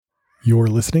You're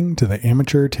listening to the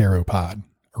Amateur Tarot Pod.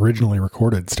 Originally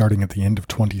recorded starting at the end of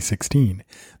 2016,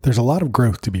 there's a lot of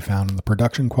growth to be found in the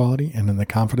production quality and in the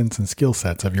confidence and skill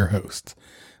sets of your hosts.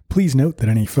 Please note that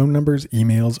any phone numbers,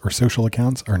 emails, or social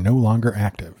accounts are no longer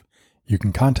active. You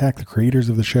can contact the creators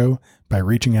of the show by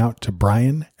reaching out to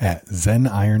Brian at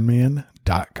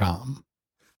zenironman.com.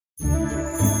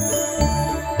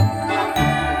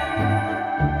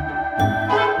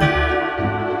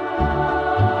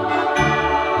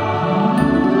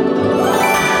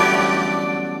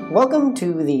 Welcome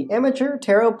to the Amateur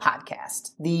Tarot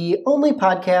Podcast, the only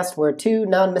podcast where two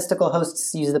non-mystical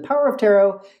hosts use the power of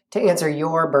tarot to answer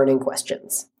your burning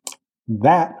questions.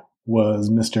 That was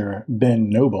Mr. Ben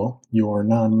Noble, your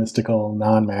non-mystical,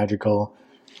 non-magical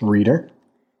reader.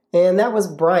 And that was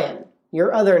Brian,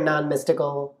 your other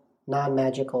non-mystical,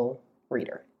 non-magical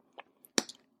reader.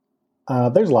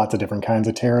 There's lots of different kinds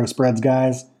of tarot spreads,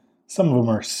 guys. Some of them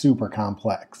are super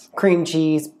complex. Cream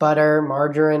cheese, butter,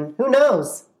 margarine, who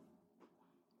knows?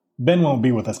 Ben won't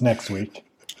be with us next week.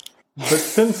 But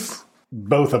since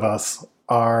both of us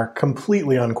are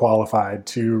completely unqualified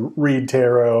to read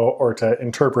tarot or to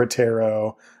interpret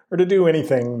tarot or to do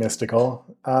anything mystical,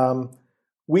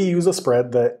 we use a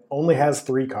spread that only has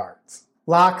 3 cards.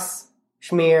 Locks,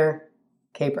 schmear,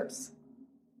 capers.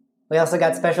 We also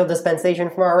got special dispensation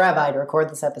from our rabbi to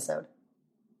record this episode.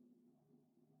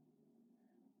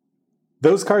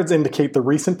 Those cards indicate the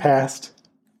recent past,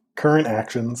 current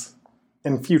actions,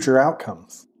 and future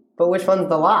outcomes. But which one's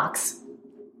the locks?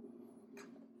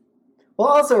 We'll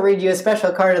also read you a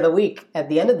special card of the week at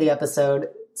the end of the episode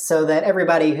so that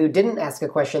everybody who didn't ask a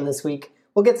question this week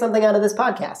will get something out of this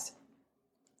podcast.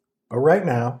 But right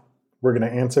now, we're going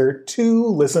to answer 2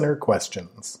 listener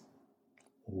questions.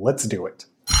 Let's do it.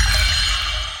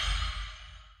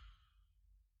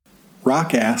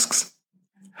 Rock asks,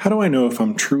 how do I know if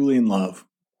I'm truly in love?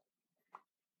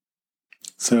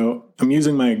 So I'm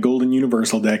using my Golden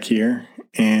Universal deck here,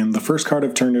 and the first card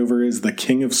I've turned over is the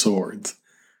King of Swords.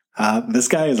 This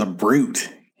guy is a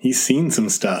brute. He's seen some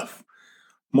stuff.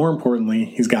 More importantly,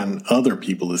 he's gotten other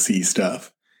people to see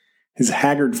stuff. His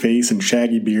haggard face and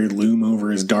shaggy beard loom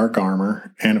over his dark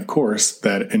armor, and of course,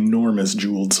 that enormous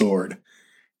jeweled sword.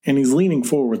 And he's leaning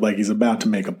forward like he's about to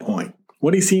make a point.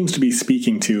 What he seems to be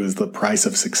speaking to is the price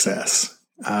of success.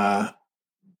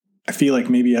 I feel like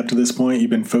maybe up to this point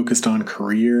you've been focused on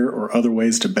career or other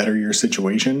ways to better your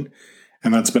situation,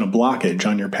 and that's been a blockage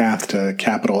on your path to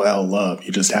capital L love.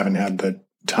 You just haven't had the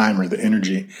time or the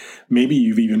energy. Maybe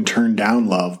you've even turned down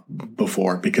love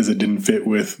before because it didn't fit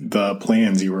with the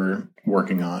plans you were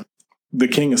working on. The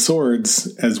King of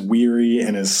Swords, as weary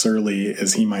and as surly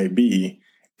as he might be,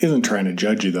 isn't trying to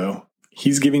judge you, though.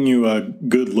 He's giving you a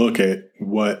good look at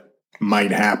what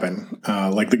might happen,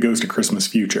 like the Ghost of Christmas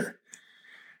Future.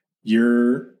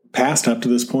 Your past up to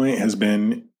this point has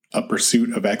been a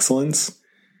pursuit of excellence.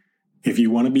 If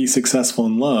you want to be successful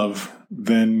in love,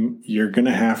 then you're going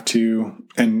to have to,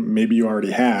 and maybe you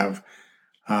already have,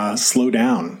 slow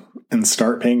down and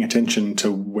start paying attention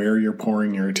to where you're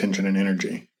pouring your attention and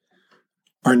energy.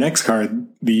 Our next card,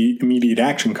 the immediate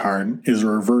action card, is a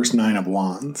reverse 9 of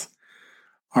Wands.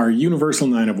 Our universal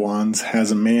 9 of Wands has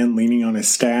a man leaning on his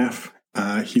staff.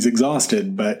 He's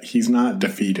exhausted, but he's not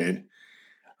defeated.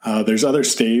 There's other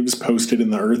staves posted in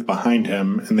the earth behind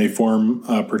him, and they form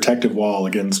a protective wall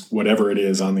against whatever it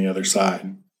is on the other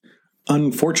side.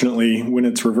 Unfortunately, when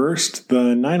it's reversed,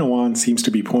 the 9 of Wands seems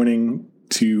to be pointing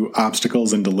to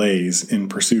obstacles and delays in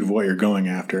pursuit of what you're going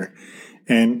after.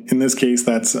 And in this case,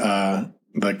 that's the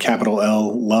capital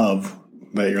L love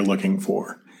that you're looking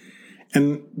for.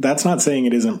 And that's not saying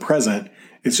it isn't present.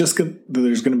 It's just that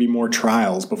there's going to be more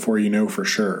trials before you know for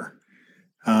sure.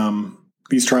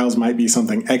 These trials might be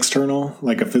something external,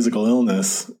 like a physical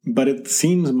illness, but it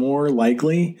seems more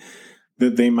likely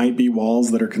that they might be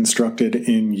walls that are constructed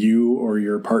in you or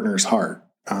your partner's heart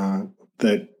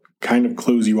that kind of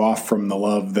close you off from the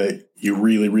love that you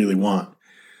really, really want.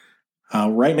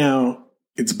 Right now,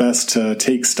 it's best to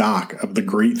take stock of the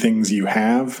great things you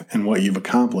have and what you've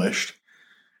accomplished.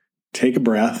 Take a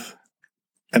breath,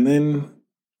 and then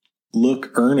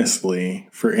look earnestly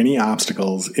for any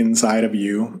obstacles inside of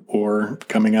you or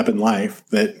coming up in life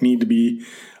that need to be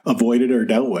avoided or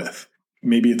dealt with.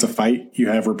 Maybe it's a fight you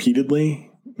have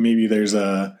repeatedly. Maybe there's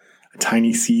a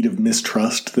tiny seed of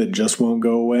mistrust that just won't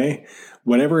go away.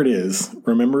 Whatever it is,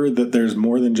 remember that there's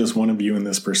more than just one of you in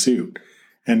this pursuit,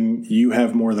 and you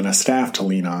have more than a staff to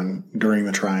lean on during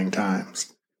the trying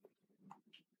times.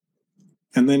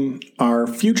 And then our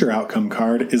future outcome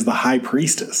card is the High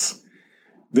Priestess.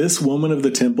 This woman of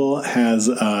the temple has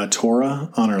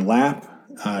Torah on her lap.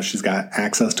 She's got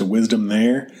access to wisdom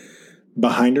there.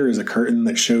 Behind her is a curtain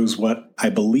that shows what I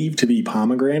believe to be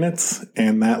pomegranates,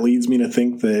 and that leads me to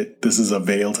think that this is a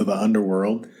veil to the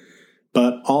underworld.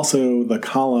 But also, the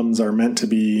columns are meant to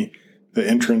be the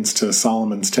entrance to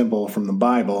Solomon's temple from the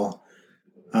Bible.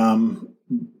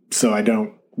 So I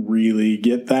don't really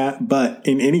get that. But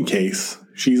in any case,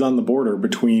 she's on the border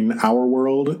between our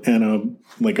world and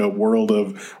a world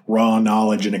of raw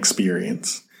knowledge and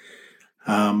experience.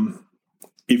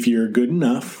 If you're good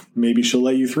enough, maybe she'll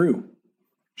let you through.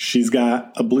 She's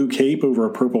got a blue cape over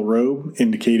a purple robe,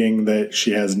 indicating that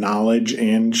she has knowledge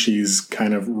and she's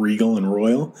kind of regal and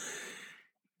royal.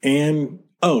 And,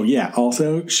 oh yeah,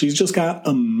 also, she's just got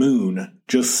a moon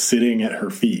just sitting at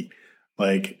her feet,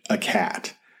 like a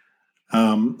cat.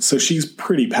 So she's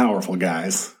pretty powerful,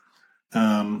 guys.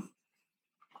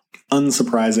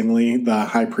 Unsurprisingly, the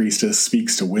high priestess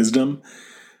speaks to wisdom.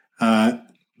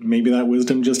 Maybe that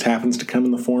wisdom just happens to come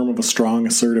in the form of a strong,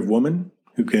 assertive woman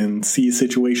who can see a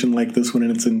situation like this one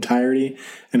in its entirety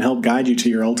and help guide you to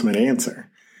your ultimate answer.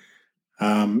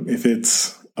 If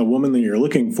it's a woman that you're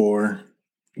looking for,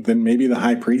 then maybe the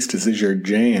high priestess is your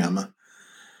jam.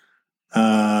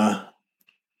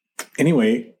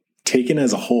 Anyway, taken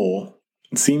as a whole,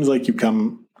 it seems like you've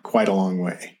come quite a long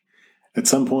way. At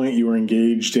some point, you were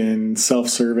engaged in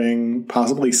self-serving,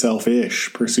 possibly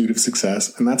selfish pursuit of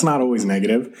success, and that's not always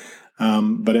negative,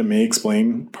 but it may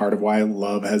explain part of why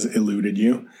love has eluded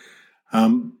you.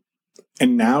 And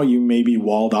now you may be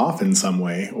walled off in some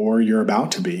way, or you're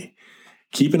about to be.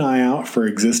 Keep an eye out for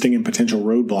existing and potential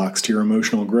roadblocks to your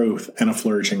emotional growth and a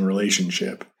flourishing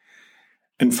relationship.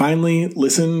 And finally,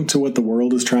 listen to what the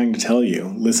world is trying to tell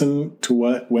you. Listen to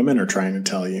what women are trying to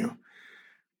tell you.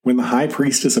 When the high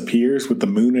priestess appears with the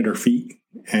moon at her feet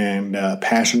and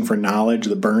passion for knowledge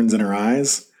that burns in her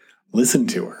eyes, listen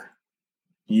to her.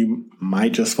 You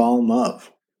might just fall in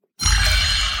love.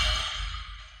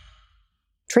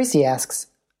 Tracy asks,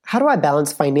 how do I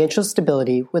balance financial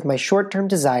stability with my short-term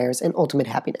desires and ultimate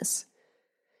happiness?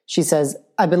 She says,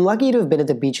 I've been lucky to have been at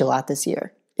the beach a lot this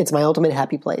year. It's my ultimate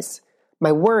happy place.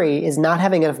 My worry is not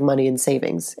having enough money in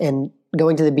savings, and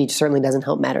going to the beach certainly doesn't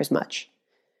help matters much.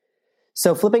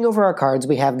 So flipping over our cards,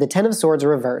 we have the Ten of Swords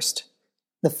reversed,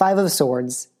 the Five of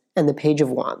Swords, and the Page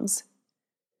of Wands.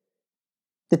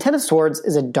 The Ten of Swords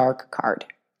is a dark card.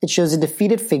 It shows a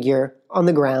defeated figure on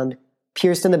the ground,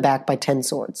 pierced in the back by 10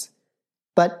 swords.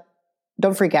 But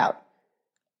don't freak out.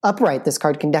 Upright, this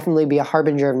card can definitely be a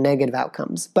harbinger of negative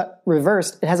outcomes, but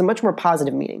reversed, it has a much more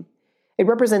positive meaning. It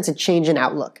represents a change in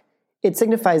outlook. It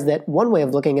signifies that one way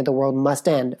of looking at the world must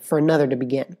end for another to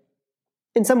begin.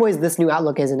 In some ways, this new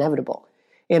outlook is inevitable,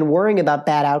 and worrying about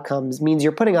bad outcomes means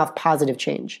you're putting off positive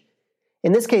change.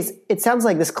 In this case, it sounds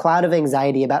like this cloud of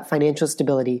anxiety about financial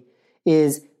stability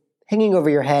is hanging over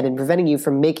your head and preventing you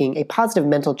from making a positive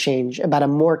mental change about a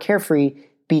more carefree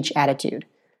beach attitude.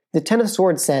 The Ten of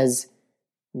Swords says,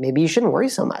 maybe you shouldn't worry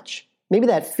so much. Maybe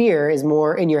that fear is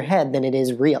more in your head than it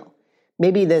is real.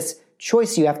 Maybe this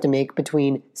choice you have to make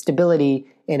between stability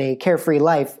and a carefree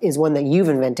life is one that you've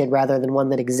invented rather than one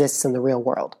that exists in the real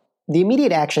world. The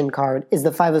immediate action card is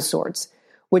the Five of Swords,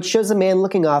 which shows a man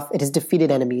looking off at his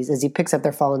defeated enemies as he picks up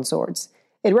their fallen swords.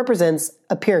 It represents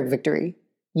a Pyrrhic victory.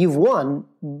 You've won,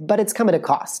 but it's come at a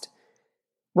cost.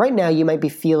 Right now, you might be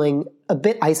feeling a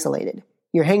bit isolated.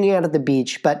 You're hanging out at the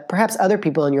beach, but perhaps other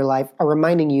people in your life are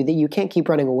reminding you that you can't keep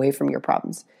running away from your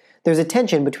problems. There's a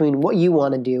tension between what you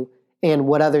want to do and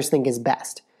what others think is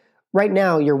best. Right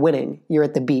now, you're winning, you're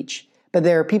at the beach, but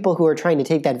there are people who are trying to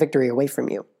take that victory away from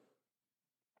you.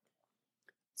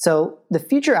 So, the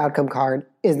future outcome card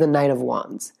is the Knight of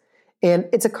Wands, and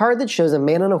it's a card that shows a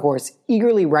man on a horse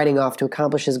eagerly riding off to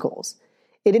accomplish his goals.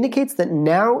 It indicates that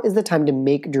now is the time to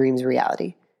make dreams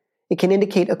reality. It can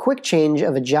indicate a quick change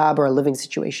of a job or a living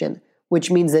situation, which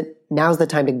means that now's the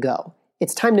time to go.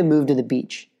 It's time to move to the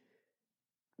beach.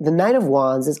 The Knight of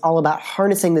Wands is all about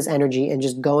harnessing this energy and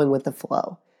just going with the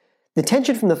flow. The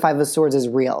tension from the Five of Swords is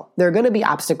real. There are going to be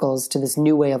obstacles to this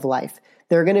new way of life.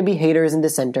 There are going to be haters and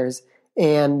dissenters,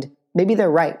 and maybe they're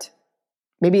right.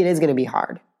 Maybe it is going to be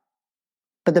hard.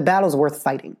 But the battle's worth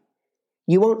fighting.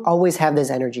 You won't always have this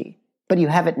energy, but you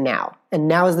have it now, and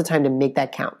now is the time to make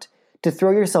that count, to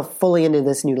throw yourself fully into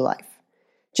this new life.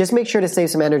 Just make sure to save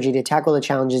some energy to tackle the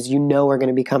challenges you know are going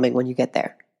to be coming when you get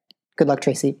there. Good luck,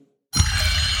 Tracy.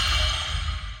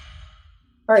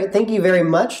 All right, thank you very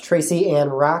much, Tracy and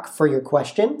Rock, for your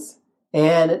questions.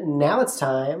 And now it's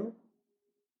time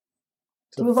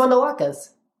to move on to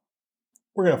Lakas.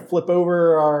 We're going to flip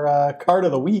over our card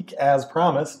of the week as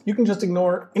promised. You can just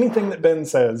ignore anything that Ben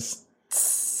says.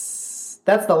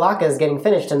 That's the Lakas getting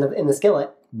finished in the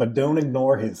skillet. But don't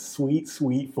ignore his sweet,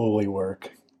 sweet Foley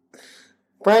work.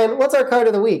 Brian, what's our card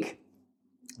of the week?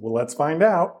 Well, let's find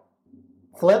out.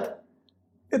 Flip?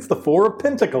 It's the Four of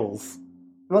Pentacles.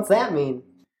 What's that mean?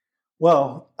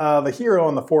 Well, the hero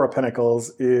on the Four of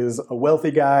Pentacles is a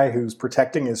wealthy guy who's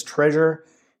protecting his treasure.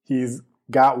 He's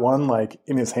got one like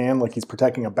in his hand, like he's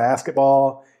protecting a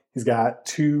basketball. He's got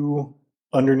two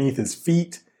underneath his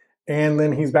feet, and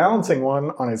then he's balancing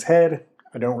one on his head.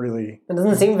 That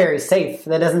doesn't seem very safe.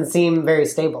 That doesn't seem very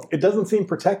stable. It doesn't seem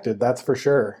protected, that's for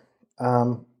sure.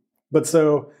 But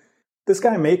so this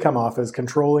guy may come off as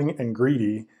controlling and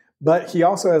greedy, but he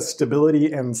also has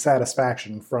stability and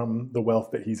satisfaction from the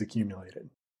wealth that he's accumulated.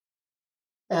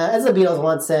 As the Beatles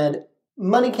once said,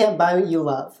 money can't buy you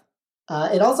love.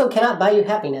 It also cannot buy you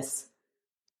happiness.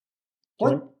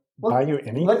 Buy you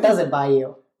anything? What does it buy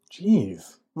you?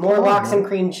 Jeez. More rocks and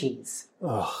cream cheese.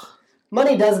 Ugh.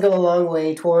 Money does go a long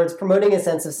way towards promoting a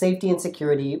sense of safety and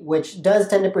security, which does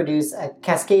tend to produce a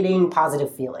cascading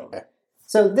positive feeling.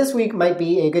 So this week might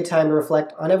be a good time to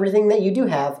reflect on everything that you do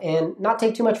have and not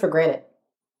take too much for granted.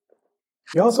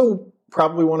 You also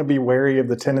probably want to be wary of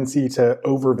the tendency to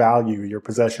overvalue your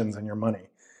possessions and your money.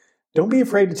 Don't be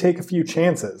afraid to take a few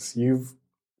chances. You've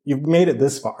made it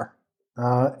this far,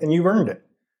 and you've earned it.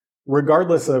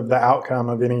 Regardless of the outcome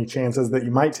of any chances that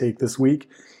you might take this week,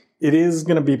 it is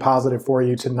going to be positive for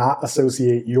you to not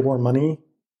associate your money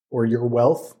or your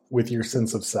wealth with your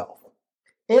sense of self.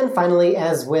 And finally,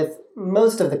 as with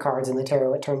most of the cards in the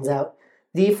tarot, it turns out,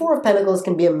 the Four of Pentacles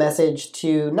can be a message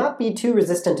to not be too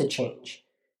resistant to change.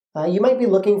 You might be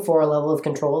looking for a level of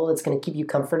control that's going to keep you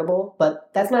comfortable, but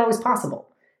that's not always possible.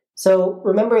 So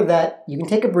remember that you can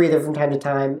take a breather from time to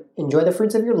time, enjoy the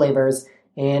fruits of your labors,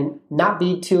 and not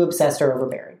be too obsessed or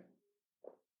overbearing.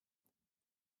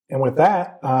 And with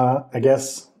that, I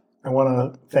guess I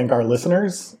want to thank our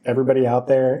listeners, everybody out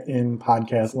there in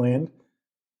podcast land.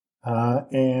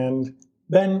 And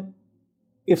Ben,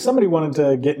 if somebody wanted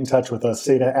to get in touch with us,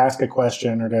 say to ask a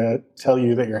question or to tell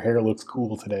you that your hair looks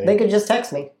cool today, they could just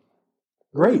text me.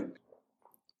 Great.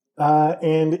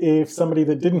 And if somebody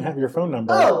that didn't have your phone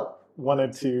number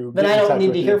wanted to then I don't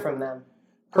need to hear from them.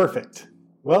 Perfect.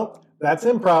 Well, that's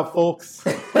improv, folks.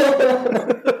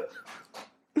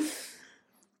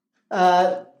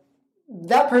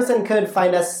 That person could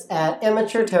find us at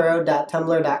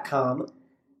amateurtarot.tumblr.com.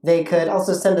 They could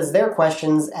also send us their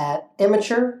questions at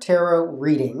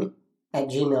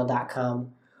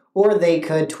amateurtarotreading@gmail.com, or they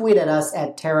could tweet at us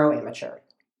at tarotamateur.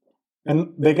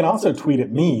 And they can also tweet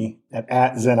at me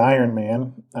at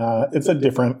ZenIronMan. It's a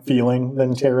different feeling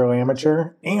than Tarot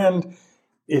Amateur. And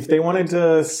if they wanted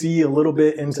to see a little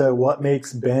bit into what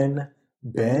makes Ben,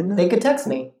 they could text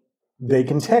me. They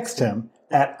can text him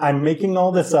at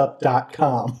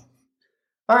I'mMakingAllThisUp.com.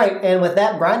 All right, and with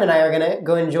that, Brian and I are going to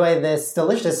go enjoy this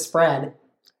delicious spread.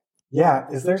 Yeah,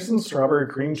 is there some strawberry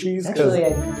cream cheese? Actually,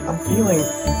 I'm feeling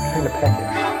kind of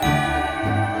peckish.